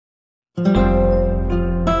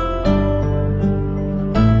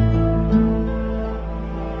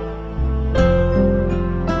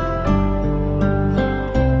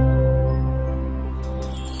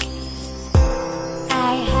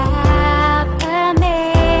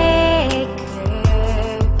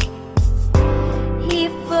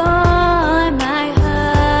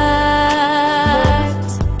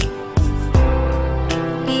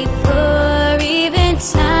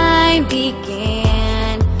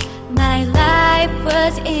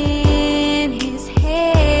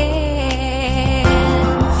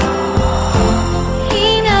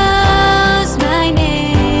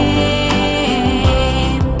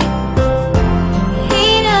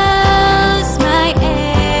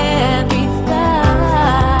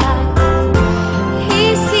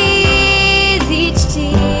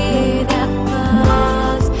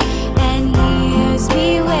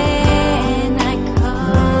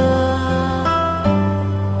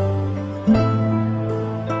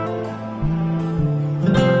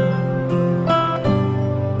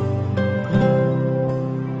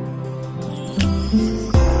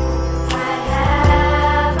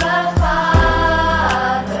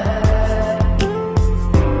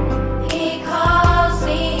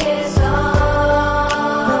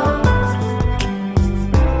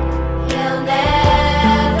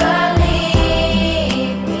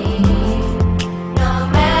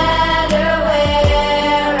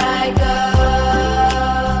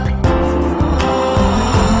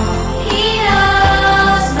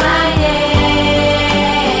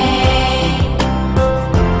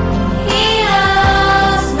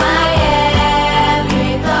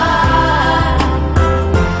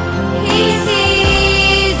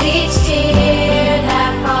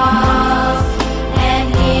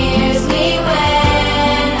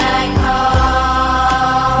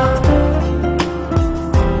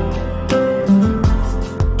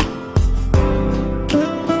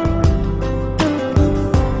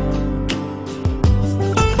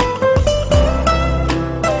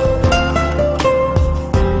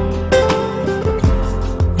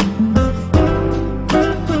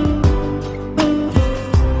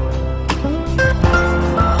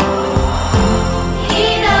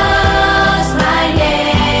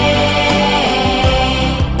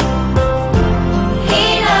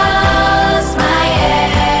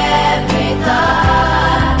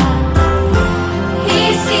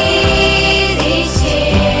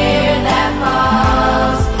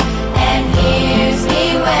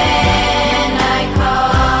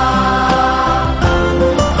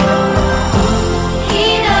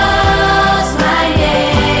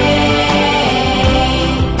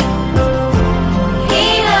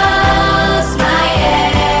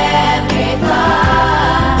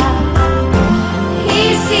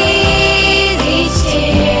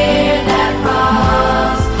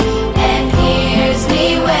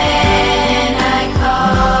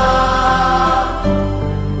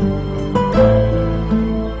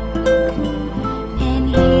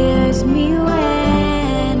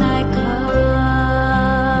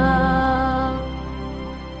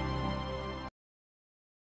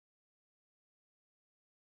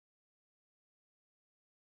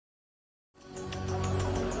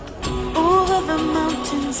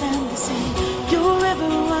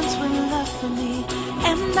for me,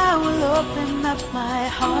 and I will open up my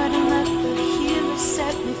heart and let the healer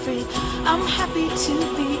set me free. I'm happy to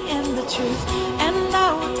be in the truth, and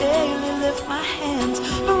I will daily lift my hands,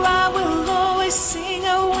 for I will always sing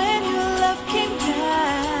when your love came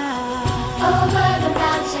down. Over the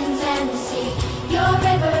mountains and the sea, your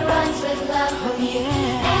river runs with love for me.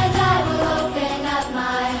 And I will open up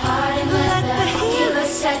my heart and let the healer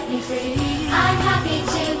set me free. I'm happy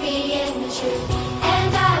to be in the truth,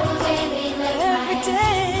 and I will daily lift my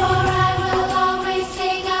hands, for I will always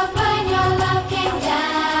sing of when your love came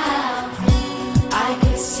down. I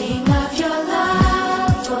could sing of your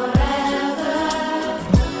love forever.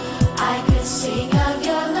 I could sing of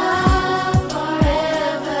your love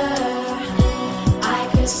forever. I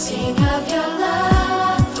could sing of your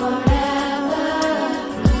love forever.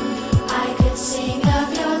 I could sing of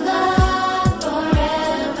your love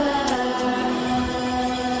forever.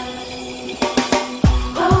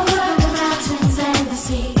 Over the mountains and the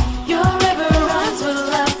sea, your river runs with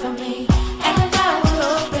love for me, and I will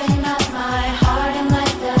open up my heart and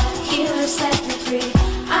let the healer set me free.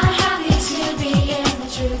 I'm happy to be in the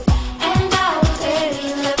truth, and I will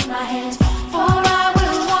daily lift my hands, for I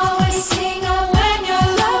will always sing of when your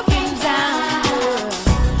love came down.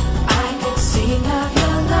 I could sing of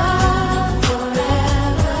your love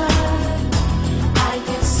forever. I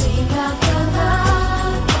could sing of your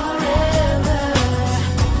love forever.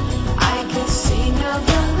 I could sing of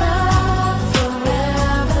your love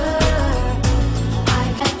forever. I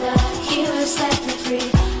let the healer set me free.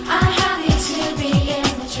 I'm happy to be in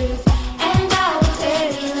the truth, and I will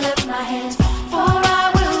daily lift my hands, for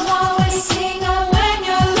I will always sing of when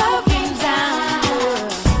your love came down.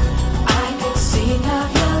 I could sing of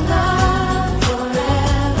your love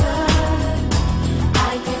forever.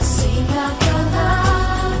 I could sing of your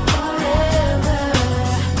love forever.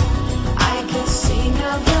 I could sing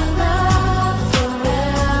of your love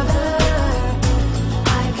forever.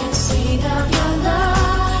 I could sing of your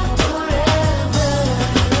love forever.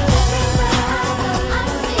 I'm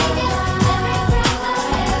singing every breath I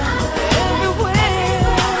am. Everywhere,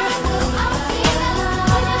 I'm singing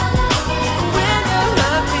when your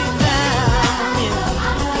love came down,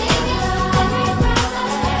 I'm singing every breath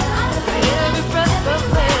I am. every breath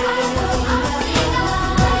of air.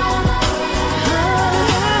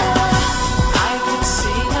 I could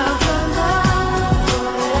sing of your love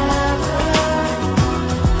forever.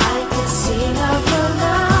 I could sing of your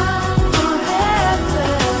love forever.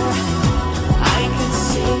 I could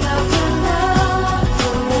sing of your love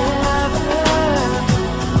forever.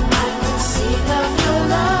 I could sing of your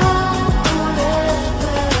love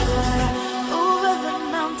forever. Over the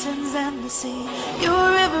mountains and the sea, your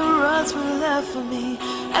river runs with love for me,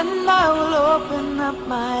 and I will open up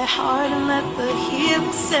my heart and let the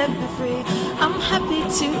healer set me free. I'm happy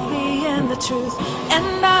to be in the truth,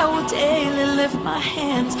 and I will daily lift my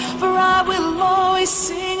hands, for I will always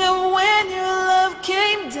sing of when your love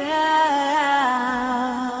came down.